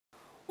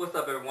What's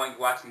up, everyone? You're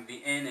watching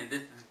The End, and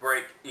this is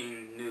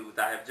breaking news.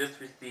 I have just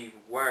received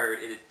word.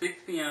 It is 6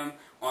 p.m.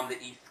 on the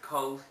East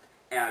Coast,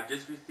 and I've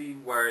just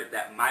received word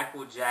that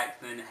Michael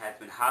Jackson has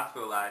been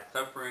hospitalized,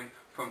 suffering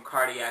from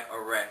cardiac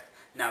arrest.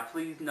 Now,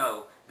 please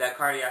know that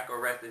cardiac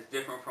arrest is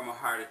different from a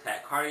heart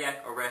attack.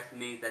 Cardiac arrest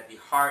means that the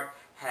heart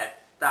has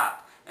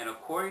stopped. And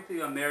according to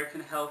the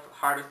American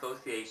Heart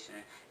Association,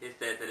 it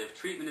says that if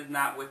treatment is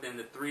not within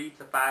the 3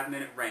 to 5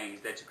 minute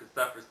range, that you could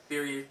suffer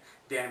serious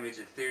damage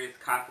and serious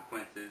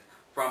consequences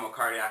from a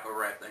cardiac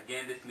arrest.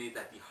 Again, this means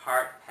that the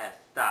heart has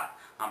stopped.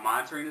 I'm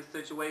monitoring the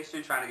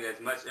situation, trying to get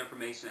as much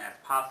information as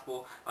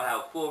possible. I'll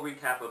have a full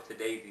recap of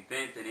today's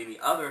events and any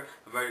other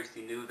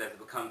emergency news as it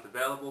becomes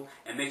available.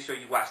 And make sure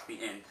you watch The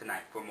End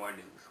tonight for more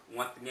news.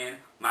 Once again,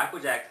 Michael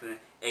Jackson,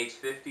 age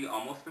 50,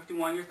 almost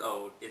 51 years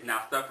old, is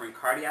now suffering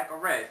cardiac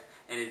arrest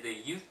and is in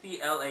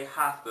UCLA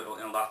Hospital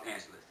in Los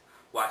Angeles.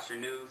 Watch your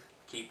news.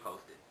 Keep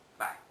posted.